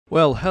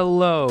Well,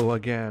 hello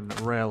again,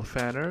 rail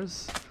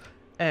fanners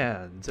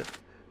and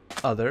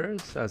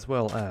others, as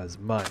well as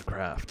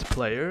Minecraft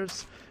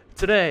players.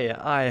 Today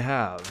I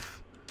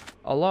have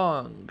a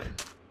long-awaited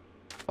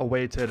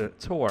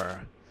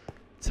tour.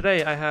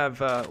 Today I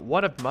have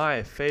one of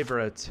my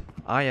favorite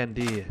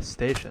IND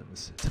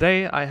stations.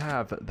 Today I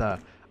have the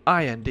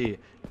IND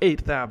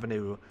 8th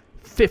Avenue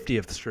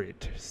 50th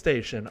Street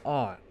station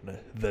on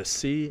the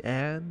C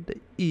and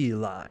E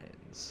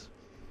lines.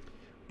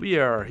 We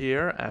are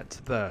here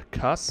at the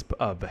cusp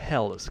of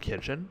Hell's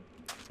Kitchen.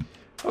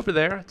 Over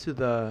there to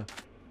the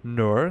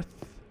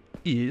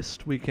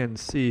northeast, we can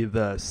see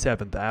the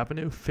 7th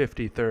Avenue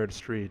 53rd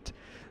Street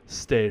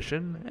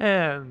station,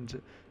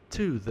 and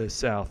to the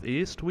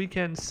southeast, we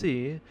can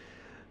see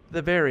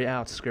the very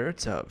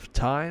outskirts of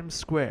Times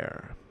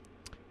Square.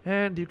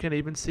 And you can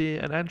even see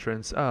an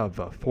entrance of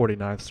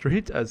 49th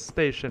Street, a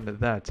station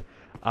that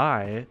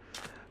I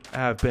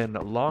have been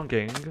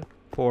longing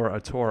for a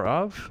tour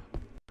of.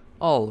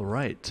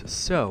 Alright,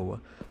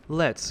 so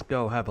let's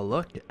go have a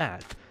look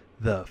at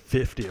the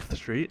 50th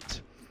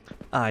Street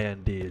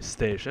IND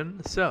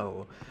station.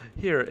 So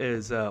here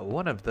is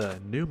one of the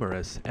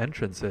numerous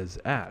entrances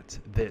at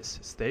this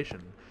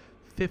station.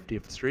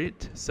 50th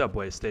Street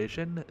subway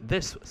station.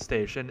 This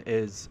station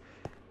is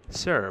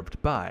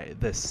served by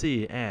the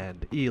C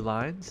and E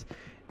lines.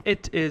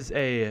 It is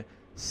a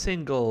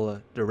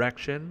single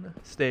direction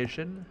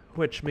station,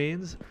 which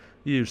means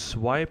you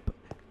swipe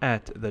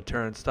at the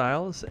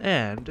turnstiles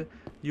and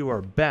you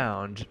are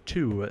bound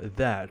to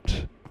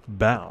that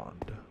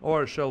bound,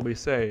 or shall we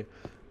say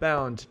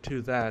bound to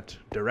that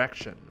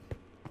direction.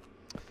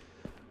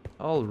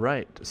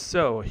 Alright,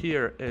 so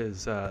here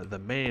is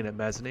the main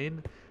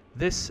mezzanine.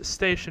 This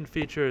station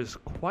features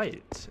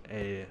quite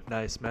a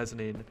nice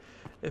mezzanine,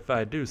 if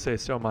I do say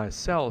so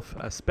myself,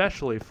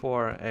 especially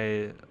for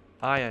a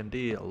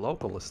IND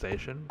local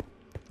station.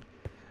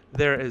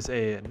 There is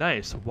a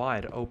nice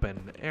wide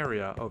open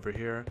area over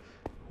here,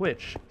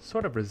 which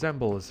sort of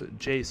resembles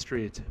J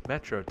Street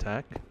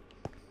Metrotech.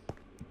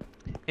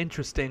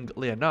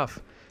 Interestingly enough,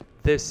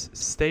 this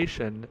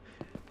station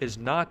is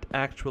not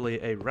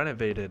actually a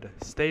renovated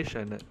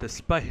station,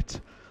 despite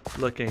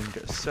looking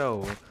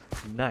so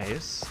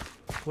nice.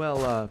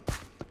 Well,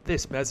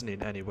 this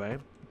mezzanine anyway.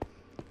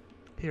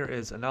 Here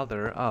is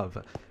another of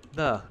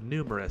the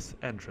numerous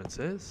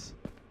entrances.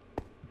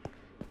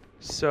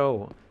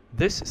 So,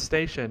 this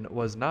station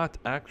was not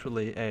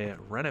actually a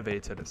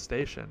renovated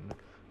station,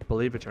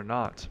 believe it or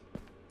not.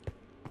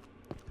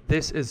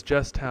 This is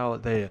just how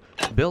they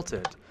built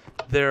it.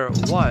 There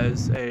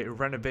was a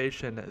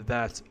renovation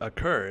that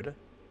occurred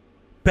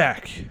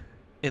back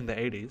in the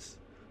 80s,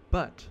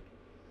 but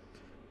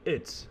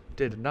it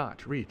did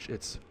not reach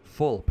its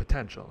full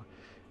potential.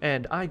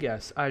 And I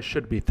guess I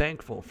should be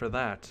thankful for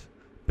that,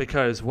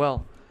 because,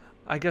 well,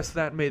 I guess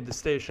that made the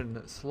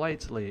station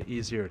slightly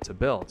easier to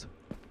build.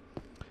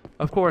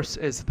 Of course,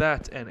 is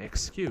that an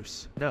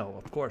excuse? No,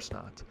 of course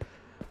not.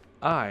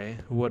 I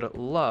would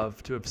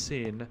love to have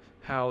seen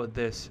how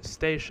this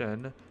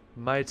station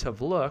might have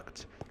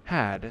looked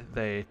had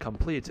they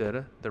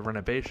completed the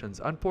renovations.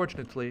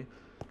 Unfortunately,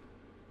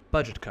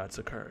 budget cuts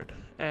occurred,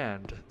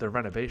 and the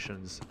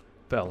renovations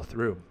fell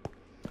through.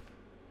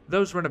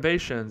 Those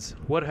renovations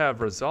would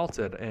have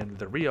resulted in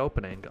the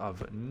reopening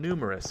of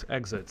numerous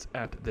exits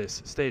at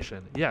this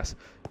station. Yes,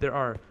 there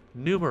are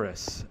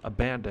numerous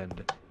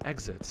abandoned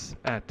exits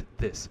at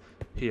this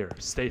here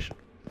station.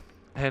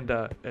 And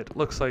it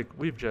looks like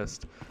we've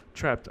just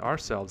trapped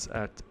ourselves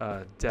at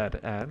a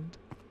dead end.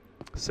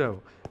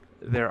 So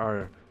there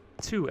are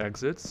two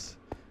exits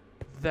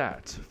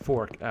that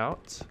fork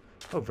out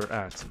over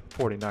at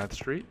 49th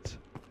Street,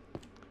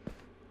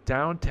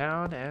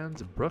 downtown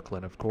and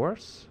Brooklyn, of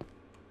course.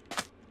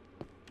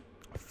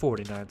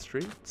 49th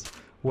Street,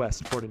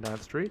 West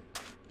 49th Street,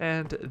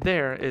 and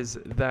there is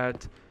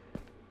that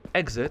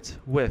exit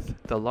with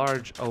the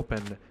large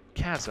open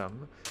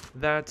chasm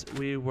that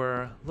we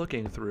were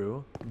looking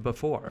through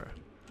before.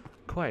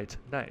 Quite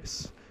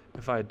nice,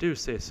 if I do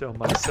say so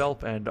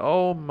myself. And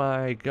oh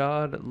my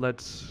god,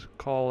 let's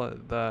call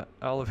the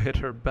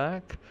elevator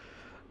back.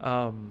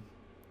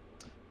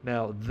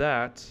 Now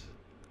that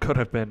could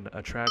have been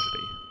a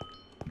tragedy.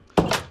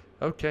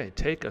 Okay,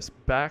 take us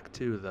back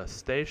to the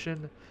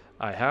station.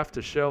 I have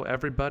to show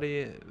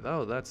everybody,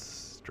 oh, that's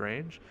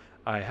strange.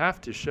 I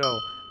have to show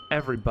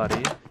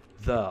everybody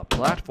the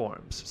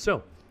platforms.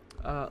 So,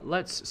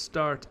 let's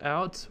start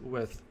out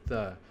with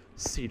the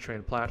C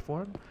train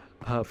platform.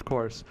 Of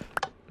course,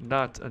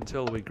 not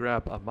until we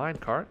grab a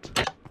minecart.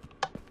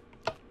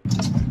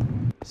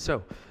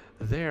 So,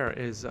 there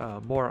is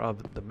more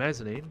of the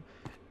mezzanine.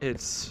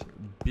 It's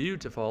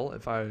beautiful,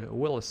 if I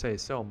will say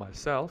so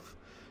myself.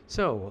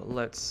 So,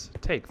 let's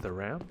take the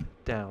ramp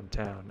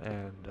downtown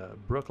and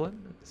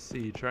Brooklyn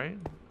C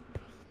train.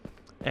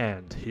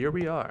 And here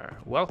we are.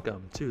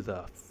 Welcome to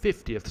the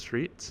 50th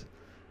Street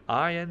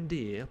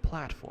IND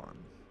platform.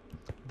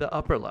 The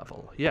upper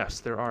level. Yes,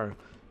 there are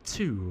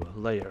 2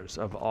 layers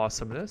of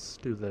awesomeness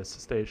to this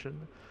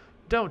station.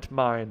 Don't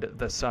mind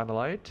the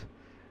sunlight.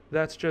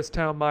 That's just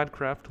how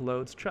Minecraft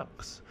loads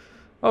chunks.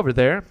 Over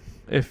there,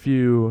 if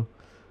you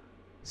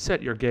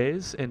set your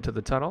gaze into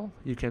the tunnel,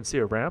 you can see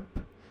a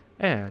ramp,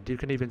 and you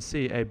can even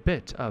see a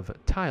bit of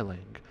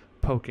tiling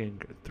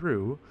poking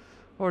through,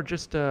 or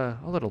just a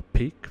little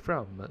peek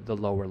from the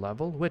lower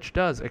level, which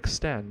does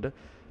extend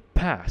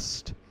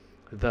past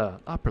the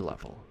upper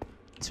level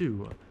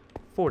to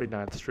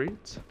 49th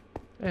Street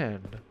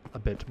and a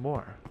bit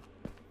more.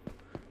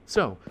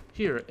 So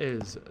here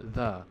is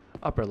the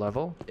upper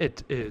level.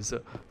 It is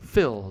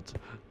filled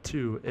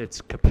to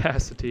its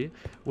capacity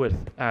with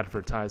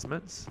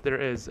advertisements. There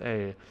is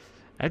a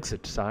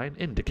exit sign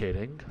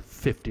indicating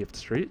 50th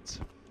Street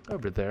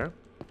over there.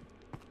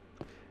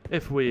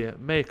 If we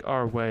make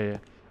our way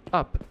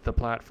up the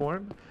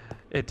platform,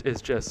 it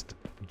is just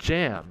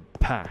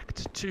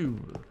jam-packed to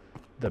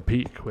the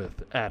peak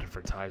with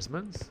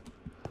advertisements.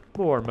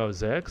 More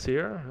mosaics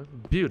here.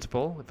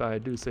 Beautiful, if I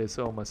do say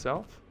so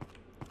myself.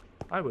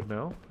 I would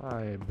know.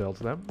 I built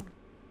them.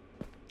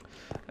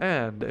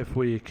 And if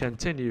we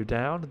continue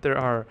down, there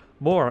are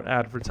more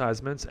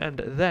advertisements,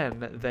 and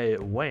then they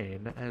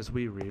wane as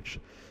we reach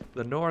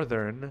the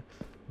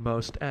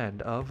northernmost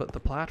end of the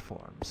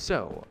platform.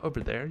 So, over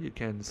there you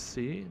can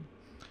see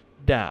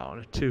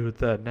down to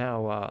the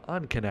now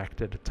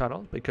unconnected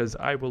tunnel, because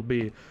I will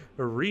be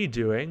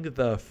redoing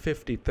the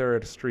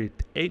 53rd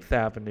Street, 8th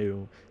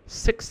Avenue,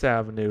 6th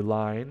Avenue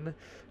line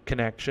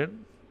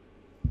connection.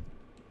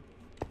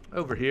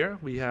 Over here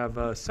we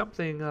have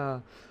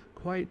something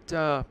quite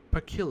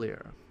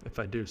peculiar, if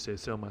I do say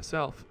so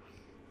myself.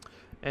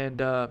 And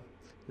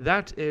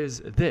that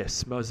is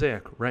this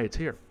mosaic right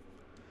here.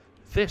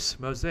 This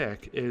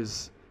mosaic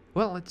is,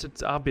 well,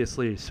 it's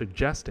obviously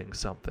suggesting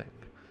something.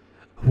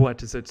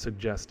 What is it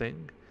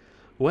suggesting?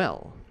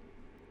 Well,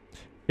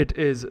 it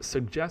is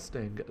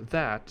suggesting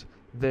that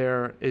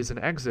there is an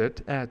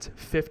exit at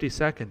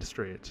 52nd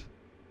Street.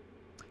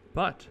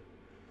 But,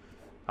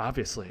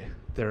 obviously,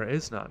 there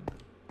is none.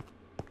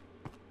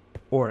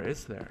 Or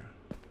is there?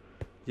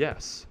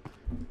 Yes,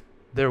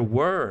 there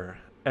were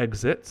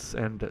exits,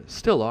 and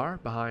still are,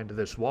 behind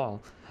this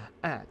wall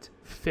at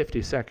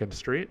 52nd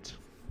Street,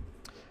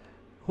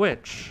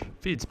 which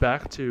feeds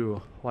back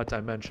to what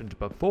I mentioned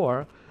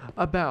before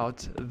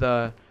about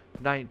the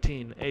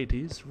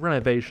 1980s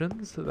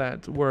renovations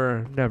that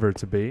were never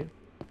to be,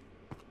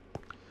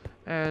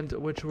 and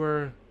which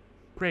were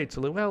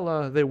greatly,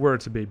 well, they were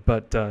to be,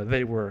 but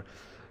they were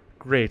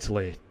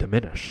greatly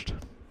diminished.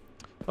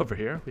 Over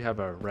here, we have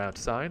a route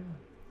sign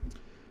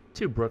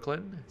to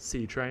Brooklyn,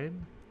 C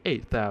train,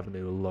 8th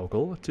Avenue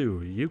local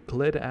to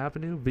Euclid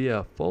Avenue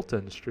via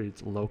Fulton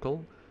Street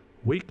local,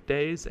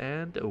 weekdays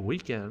and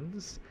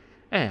weekends,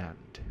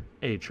 and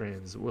A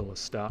trains will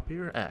stop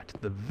here at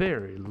the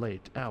very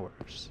late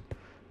hours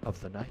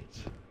of the night.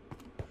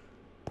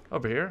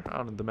 Over here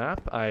on the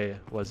map, I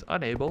was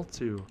unable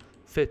to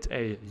fit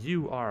a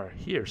 "You are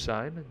here"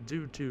 sign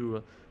due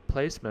to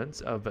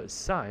placements of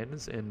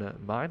signs in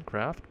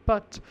Minecraft,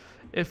 but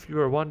if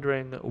you're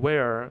wondering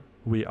where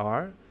we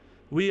are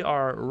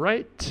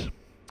right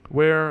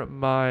where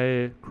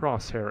my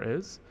crosshair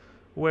is,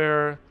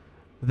 where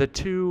the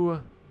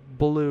two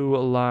blue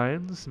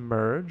lines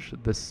merge,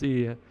 the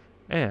C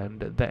and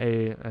the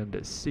A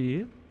and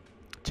C,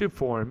 to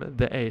form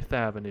the 8th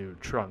Avenue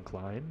trunk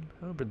line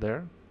over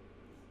there.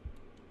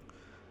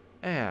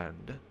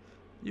 And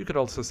you could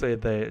also say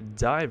they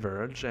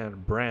diverge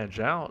and branch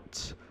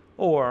out,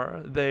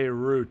 or they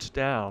root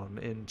down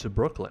into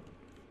Brooklyn.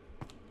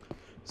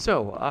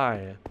 So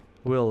I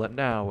will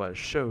now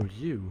show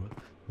you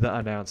the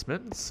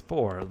announcements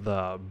for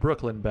the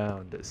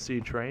Brooklyn-bound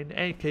C train,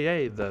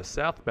 aka the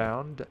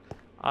southbound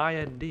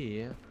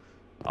IND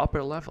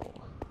upper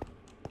level.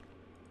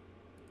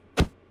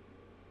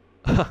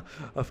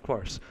 Of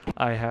course,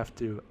 I have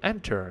to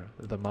enter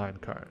the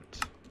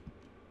minecart.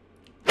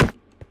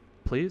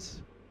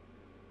 Please?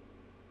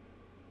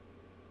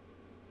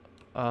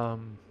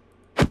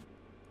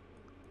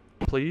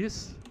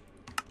 Please?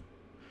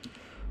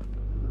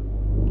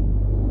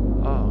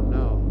 Oh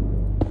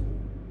no.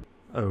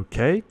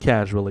 Okay,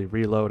 casually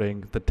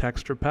reloading the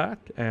texture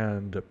pack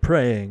and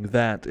praying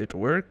that it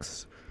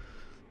works.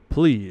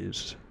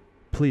 Please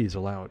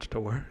allow it to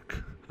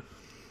work.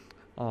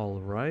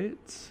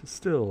 Alright,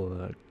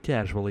 still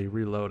casually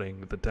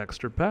reloading the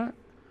texture pack.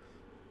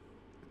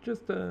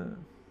 Just,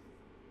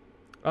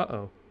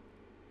 uh-oh.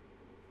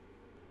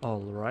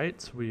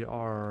 Alright, we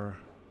are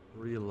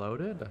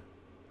reloaded.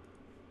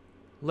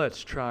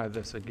 Let's try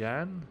this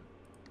again.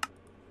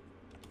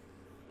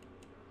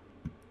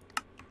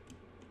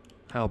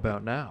 How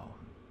about now?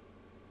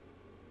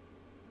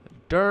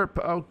 Derp,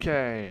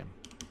 okay.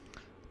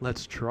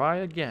 Let's try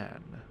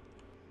again.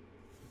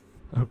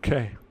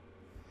 Okay.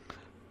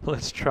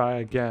 Let's try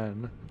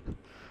again.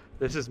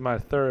 This is my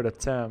third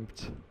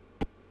attempt.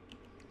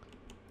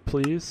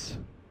 Please?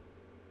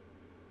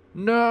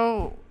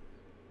 No!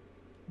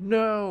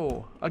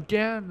 No!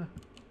 Again!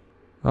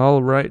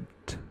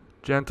 Alright,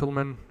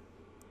 gentlemen.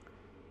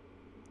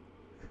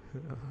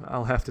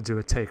 I'll have to do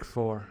a take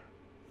 4.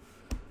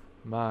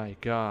 My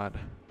God.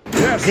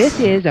 Yes! This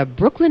is a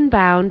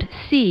Brooklyn-bound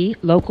C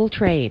local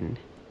train.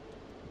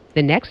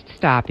 The next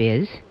stop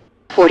is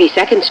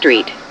 42nd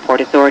Street,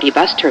 Port Authority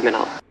Bus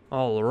Terminal.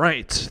 All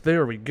right,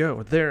 there we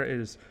go. There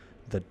is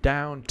the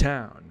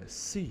downtown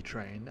C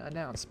train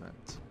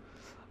announcement.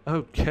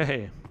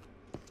 Okay,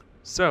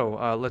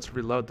 so let's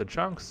reload the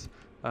chunks.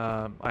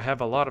 I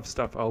have a lot of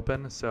stuff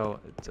open, so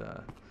it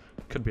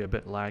could be a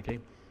bit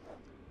laggy.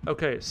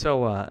 Okay,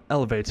 so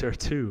elevator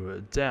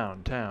to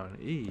downtown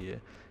E.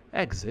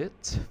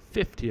 Exit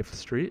 50th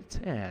Street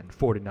and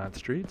 49th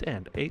Street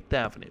and 8th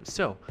Avenue.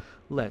 So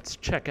let's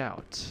check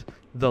out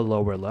the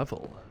lower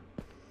level.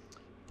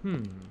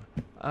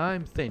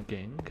 I'm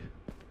thinking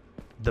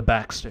the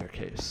back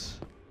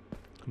staircase.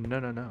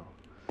 No.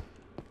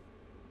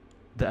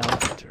 The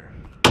elevator.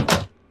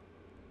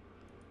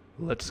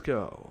 Let's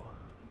go.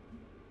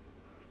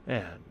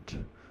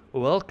 And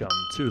welcome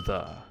to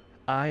the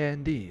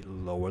IND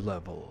lower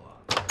level.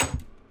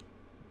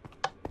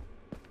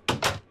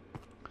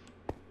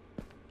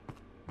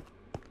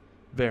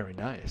 Very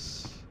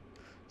nice.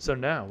 So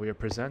now we are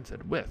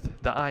presented with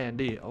the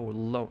IND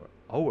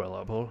lower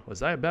level.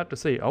 Was I about to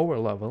say lower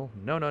level?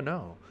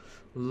 No.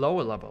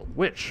 Lower level.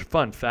 Which,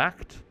 fun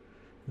fact,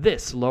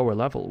 this lower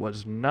level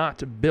was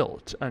not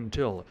built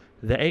until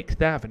the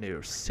 8th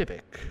Avenue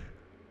Civic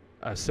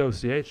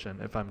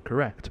Association, if I'm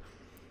correct.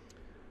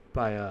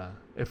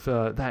 If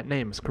that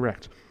name is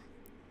correct.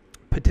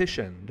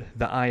 Petitioned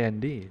the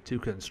IND to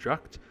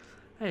construct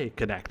a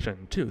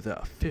connection to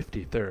the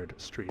 53rd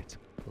Street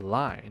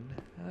line,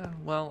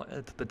 well,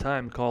 at the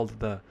time called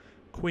the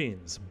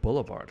Queens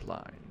Boulevard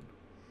line.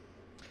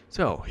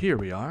 So here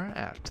we are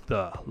at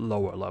the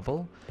lower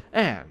level,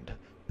 and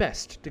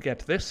best to get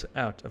this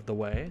out of the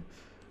way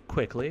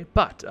quickly,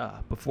 but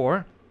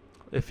before,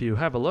 if you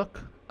have a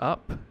look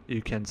up,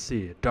 you can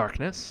see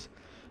darkness.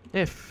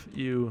 If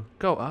you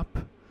go up,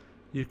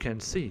 you can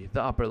see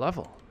the upper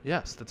level.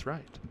 Yes, that's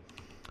right.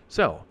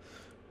 So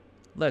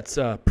let's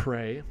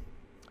pray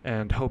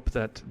and hope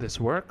that this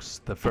works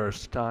the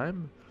first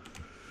time.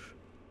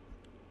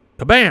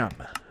 Kabam!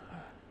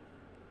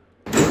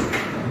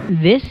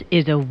 This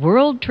is a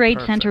World Trade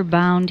Perfect. Center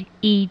bound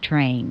E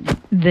train.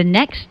 The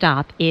next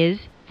stop is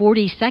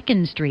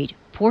 42nd Street,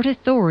 Port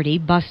Authority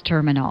Bus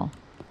Terminal.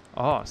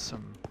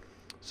 Awesome.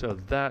 So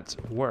that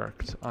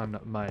worked on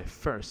my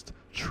first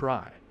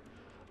try.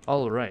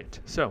 All right,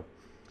 so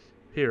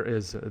here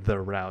is the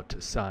route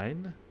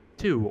sign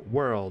to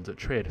World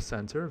Trade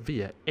Center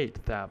via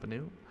 8th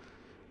Avenue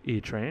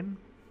E-train,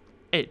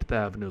 8th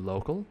Avenue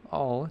local,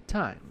 all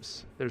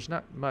times. There's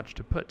not much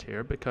to put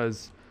here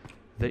because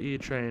the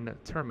E-train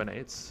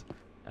terminates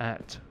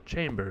at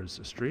Chambers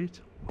Street,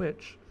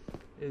 which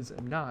is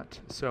not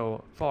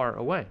so far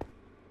away.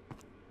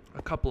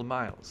 A couple of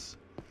miles.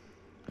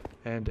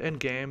 And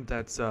in-game,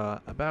 that's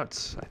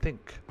about, I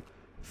think,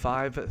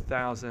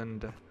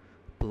 5,000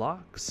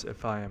 blocks,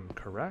 if I am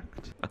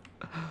correct.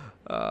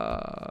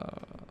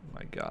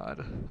 My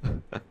God.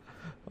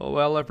 Oh,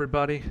 well,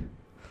 everybody.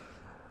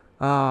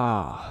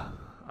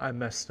 I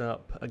messed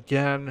up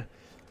again.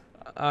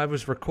 I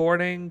was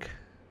recording,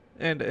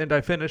 and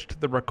I finished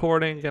the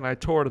recording, and I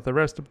toured the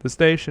rest of the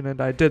station, and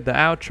I did the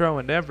outro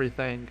and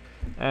everything,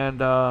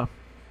 and,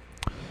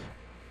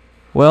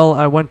 well,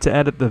 I went to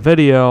edit the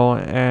video,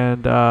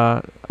 and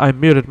I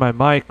muted my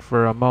mic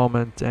for a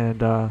moment,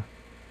 and,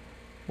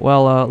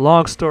 well,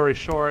 long story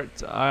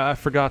short, I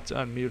forgot to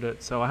unmute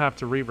it, so I have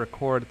to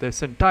re-record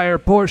this entire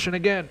portion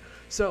again.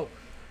 So,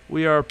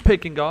 we are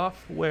picking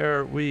off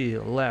where we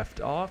left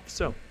off.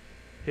 So,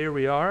 here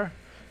we are.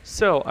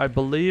 So, I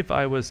believe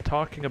I was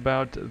talking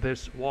about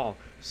this wall.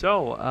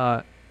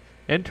 So,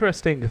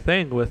 interesting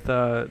thing with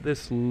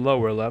this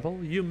lower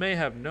level, you may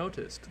have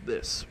noticed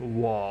this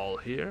wall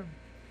here.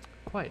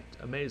 Quite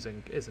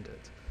amazing, isn't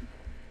it?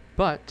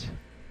 But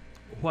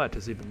what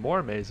is even more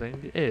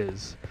amazing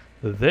is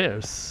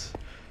this.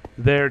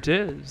 There it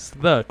is,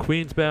 the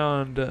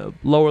Queensbound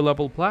lower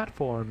level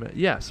platform.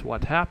 Yes,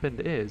 what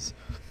happened is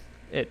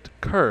it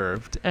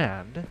curved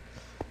and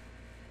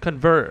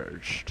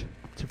converged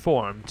to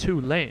form two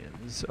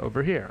lanes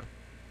over here.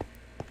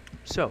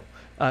 So,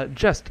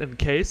 just in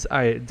case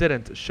I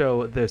didn't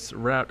show this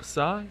route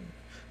sign,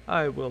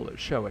 I will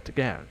show it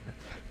again.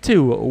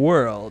 To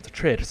World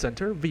Trade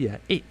Center via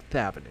 8th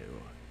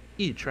Avenue.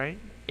 E-train,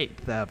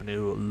 8th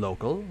Avenue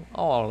local,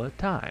 all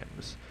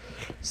times.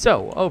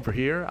 So, over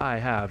here I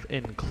have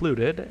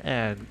included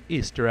an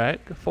Easter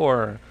egg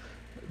for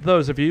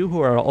those of you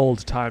who are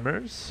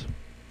old-timers.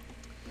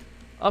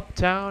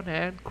 Uptown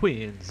and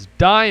Queens,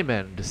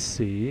 Diamond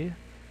C,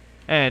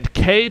 and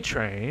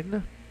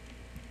K-Train.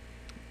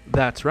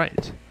 That's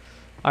right.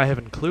 I have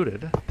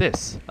included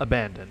this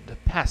abandoned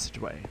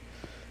passageway.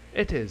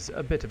 It is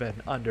a bit of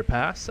an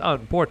underpass.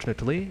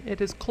 Unfortunately,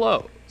 it is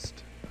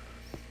closed.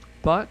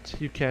 But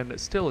you can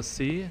still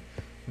see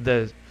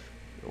the...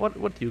 What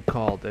do you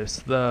call this?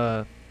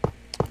 The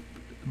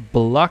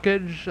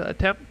blockage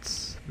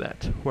attempts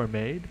that were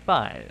made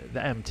by the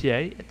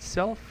MTA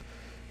itself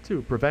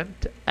to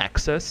prevent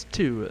access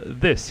to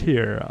this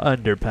here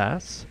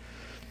underpass.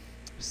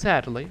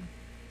 Sadly,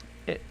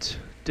 it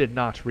did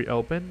not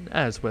reopen,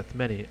 as with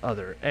many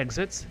other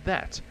exits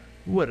that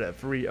would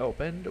have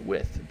reopened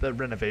with the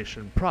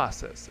renovation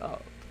process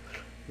of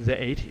the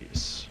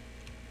 80s.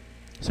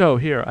 So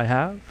here I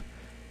have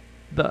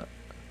the...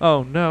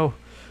 Oh no,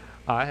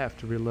 I have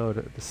to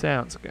reload the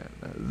sounds again.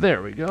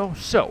 There we go.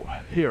 So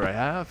here I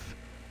have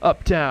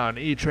Uptown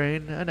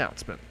E-Train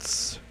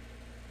announcements.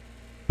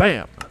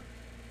 Bam!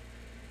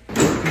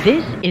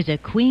 This is a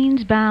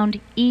Queens-bound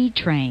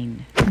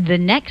E-train. The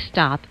next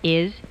stop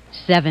is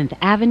 7th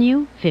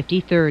Avenue,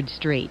 53rd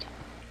Street.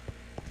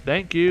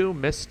 Thank you,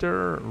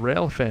 Mr.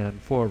 Railfan,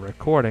 for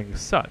recording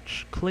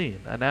such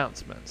clean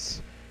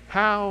announcements.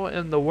 How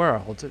in the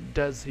world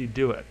does he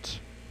do it?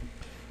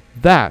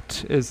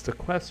 That is the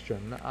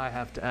question I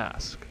have to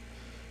ask.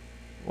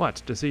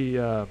 What, does he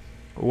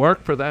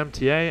work for the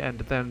MTA and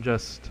then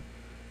just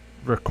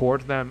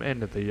record them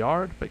into the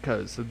yard?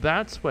 Because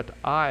that's what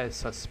I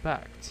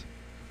suspect.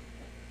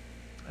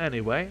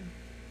 Anyway,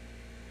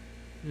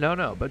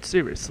 no, but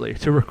seriously,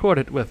 to record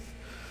it with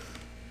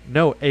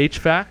no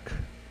HVAC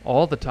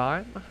all the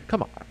time?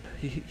 Come on,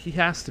 he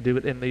has to do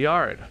it in the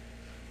yard.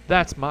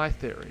 That's my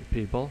theory,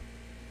 people.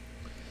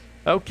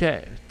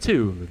 Okay,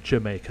 to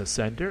Jamaica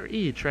Center,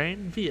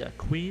 E-Train via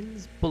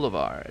Queens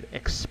Boulevard,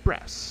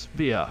 Express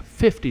via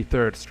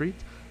 53rd Street,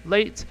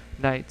 late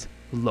night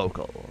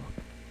local.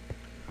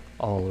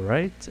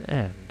 Alright,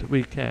 and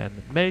we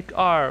can make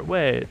our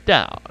way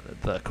down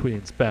the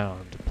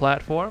Queens-bound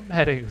platform,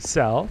 heading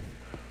south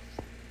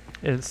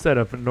instead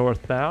of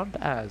northbound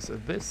as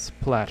this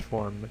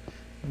platform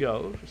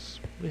goes.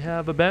 We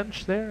have a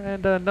bench there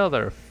and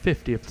another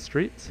 50th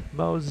Street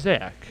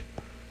mosaic.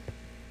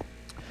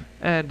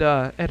 And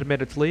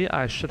admittedly,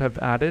 I should have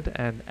added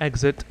an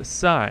exit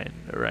sign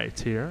right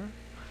here.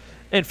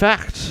 In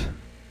fact,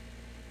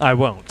 I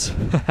won't.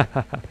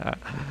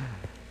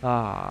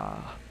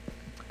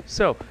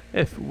 So,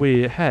 if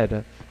we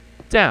head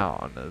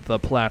down the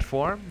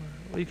platform,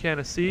 we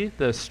can see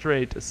the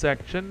straight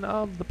section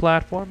of the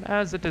platform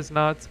as it is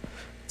not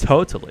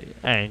totally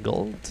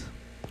angled,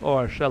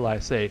 or shall I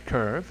say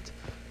curved,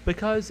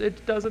 because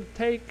it doesn't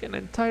take an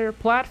entire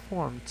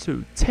platform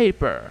to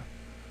taper.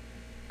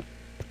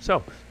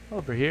 So,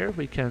 over here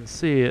we can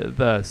see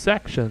the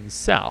section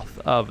south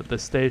of the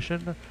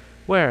station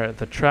where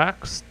the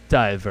tracks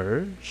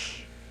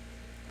diverge.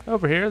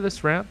 Over here,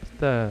 this ramp,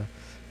 the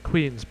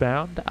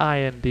Queens-bound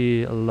IND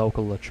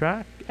local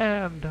track,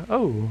 and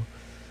oh,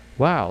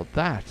 wow,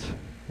 that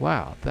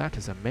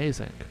is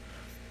amazing.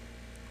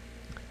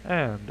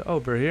 And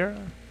over here,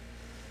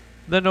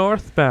 the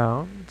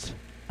northbound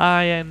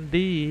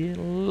IND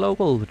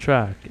local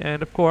track,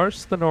 and of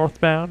course the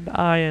northbound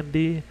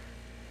IND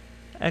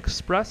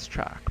express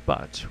track,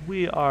 but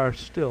we are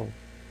still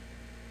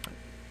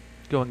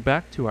going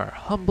back to our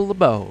humble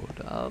abode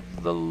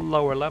of the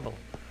lower level.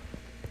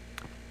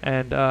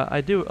 And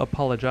I do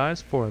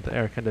apologize for the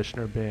air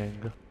conditioner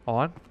being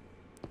on.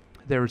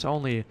 There's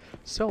only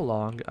so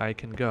long I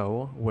can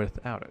go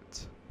without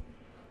it.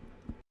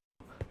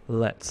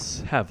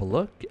 Let's have a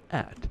look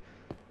at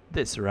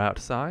this route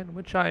sign,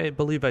 which I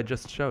believe I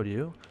just showed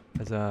you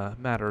as a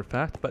matter of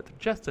fact, but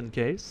just in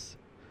case.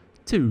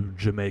 To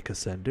Jamaica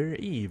Center,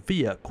 E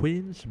via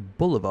Queens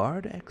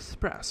Boulevard,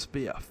 Express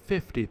via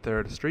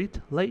 53rd Street,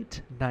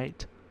 late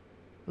night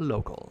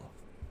local.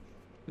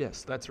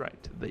 Yes, that's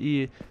right. The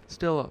E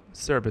still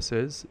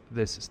services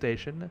this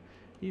station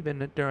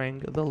even during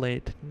the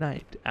late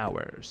night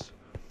hours.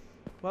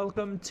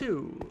 Welcome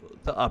to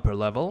the upper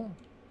level,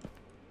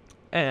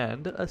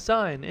 and a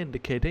sign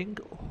indicating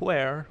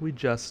where we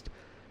just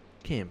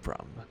came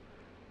from.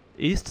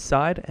 East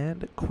Side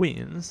and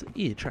Queens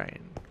E-Train.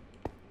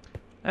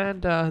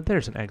 And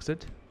there's an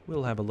exit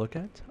we'll have a look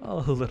at a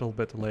little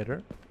bit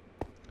later.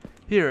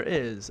 Here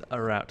is a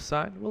route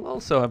sign we'll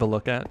also have a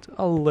look at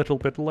a little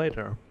bit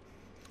later.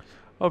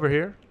 Over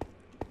here,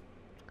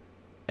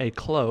 a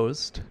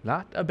closed,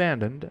 not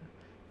abandoned,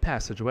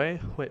 passageway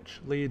which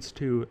leads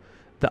to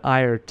the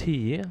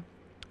IRT,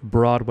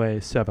 Broadway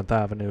 7th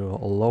Avenue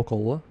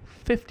local,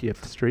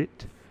 50th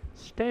Street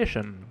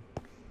station.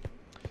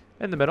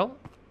 In the middle,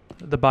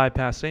 the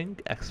bypassing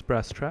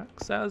express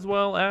tracks, as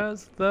well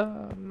as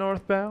the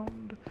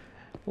northbound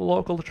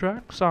local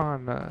tracks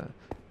on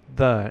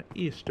the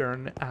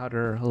eastern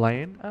outer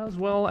lane, as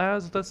well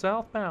as the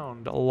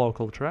southbound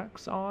local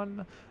tracks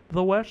on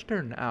the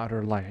western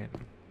outer lane.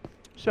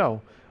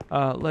 So,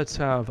 let's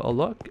have a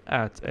look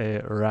at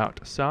a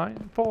route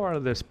sign for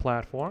this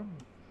platform.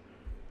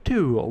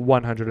 To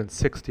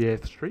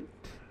 168th Street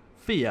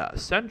via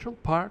Central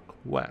Park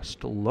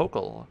West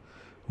local,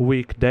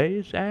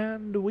 weekdays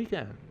and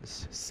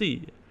weekends.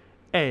 C.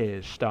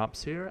 A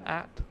stops here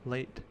at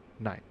late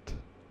night.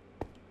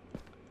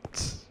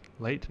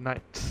 Late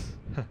night.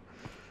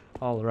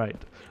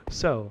 Alright,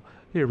 so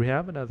here we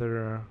have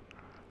another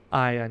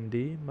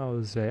IND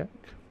mosaic.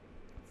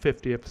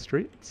 50th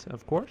Street,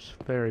 of course.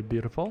 Very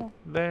beautiful,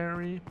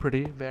 very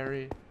pretty,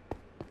 very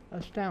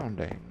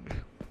astounding.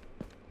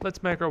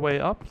 Let's make our way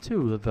up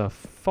to the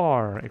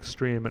far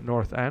extreme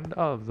north end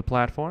of the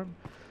platform.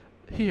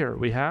 Here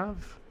we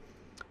have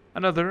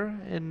Another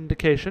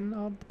indication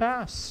of the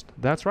past.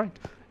 That's right.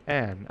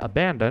 An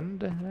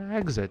abandoned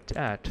exit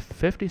at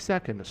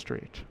 52nd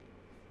Street.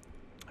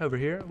 Over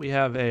here we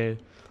have a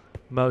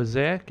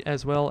mosaic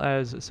as well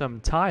as some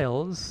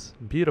tiles,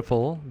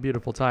 beautiful,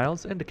 beautiful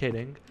tiles,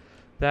 indicating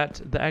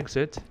that the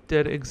exit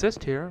did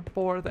exist here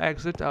for the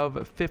exit of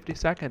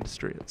 52nd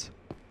Street.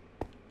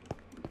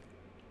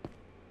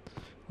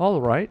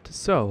 Alright,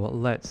 so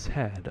let's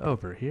head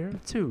over here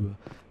to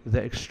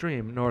the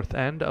extreme north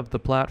end of the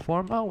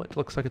platform. Oh, it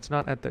looks like it's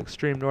not at the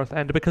extreme north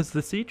end because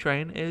the C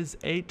train is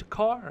 8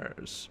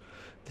 cars.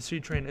 The C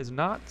train is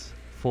not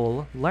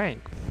full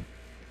length.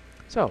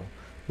 So,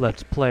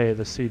 let's play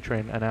the C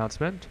train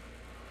announcement.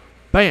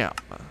 Bam!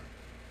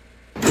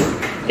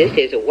 This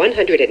is a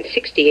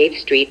 168th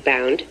Street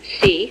bound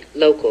C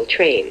local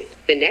train.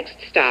 The next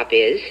stop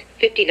is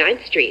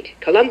 59th Street,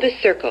 Columbus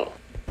Circle.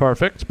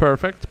 Perfect,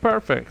 perfect,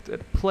 perfect.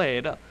 It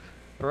played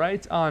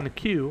right on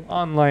cue,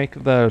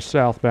 unlike the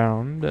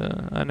southbound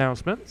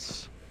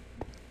announcements.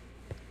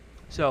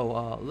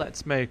 So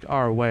let's make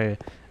our way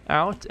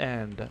out,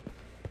 and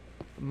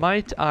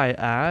might I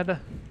add,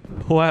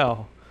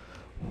 wow,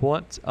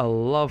 what a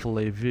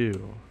lovely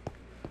view.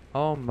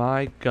 Oh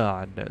my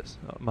godness,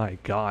 oh my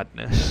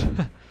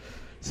godness.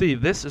 See,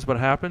 this is what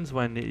happens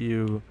when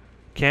you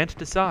can't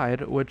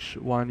decide which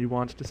one you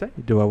want to say.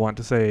 Do I want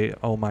to say,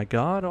 oh my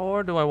god,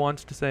 or do I want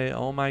to say,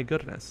 oh my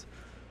goodness?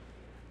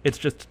 It's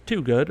just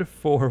too good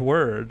for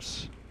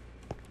words.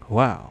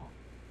 Wow.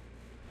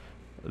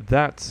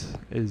 That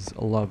is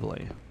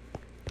lovely.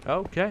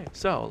 Okay,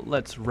 so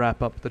let's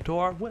wrap up the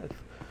tour with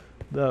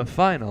the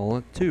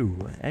final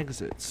 2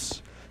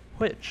 exits,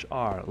 which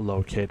are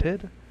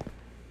located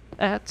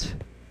at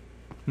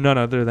none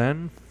other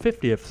than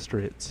 50th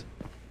Street.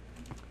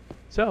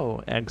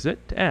 So,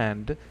 exit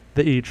and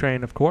the E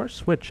train, of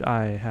course, which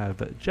I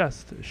have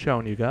just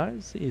shown you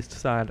guys, East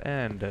Side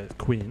and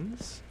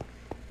Queens.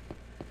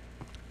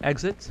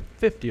 Exit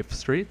 50th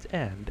Street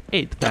and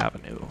 8th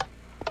Avenue.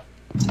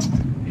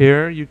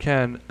 Here you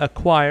can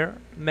acquire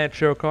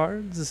Metro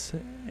cards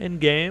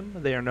in-game.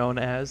 They are known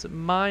as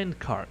mine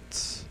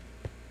carts.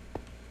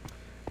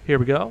 Here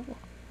we go.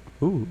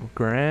 Ooh,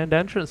 grand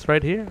entrance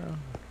right here.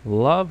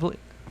 Lovely.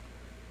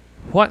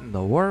 What in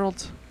the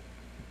world?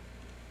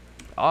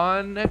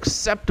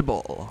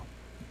 Unacceptable.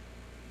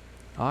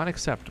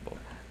 Unacceptable.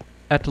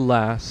 At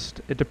last,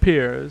 it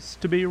appears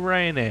to be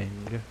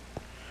raining.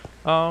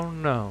 Oh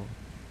no.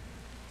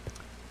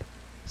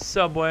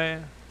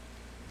 Subway,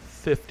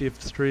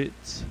 50th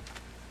Street,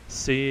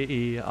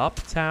 CE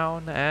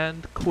Uptown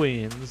and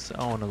Queens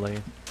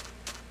only.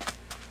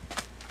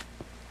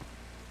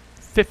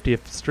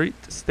 50th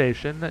Street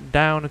Station,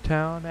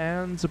 Downtown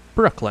and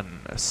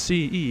Brooklyn,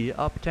 CE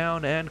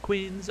Uptown and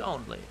Queens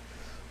only.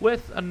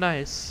 With a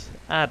nice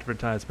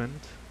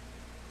advertisement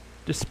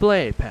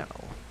display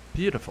panel.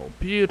 Beautiful,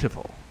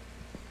 beautiful.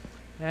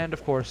 And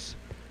of course,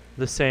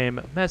 the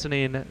same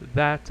mezzanine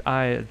that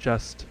I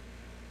just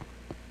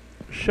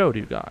showed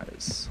you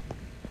guys.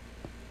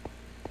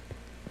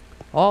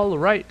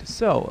 Alright,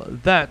 so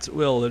that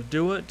will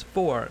do it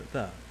for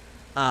the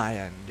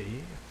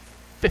IND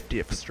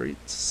 50th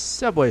Street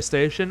subway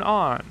station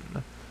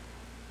on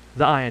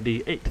the IND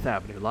 8th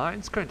Avenue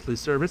lines, currently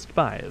serviced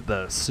by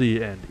the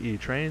C and E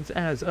trains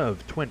as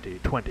of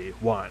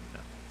 2021.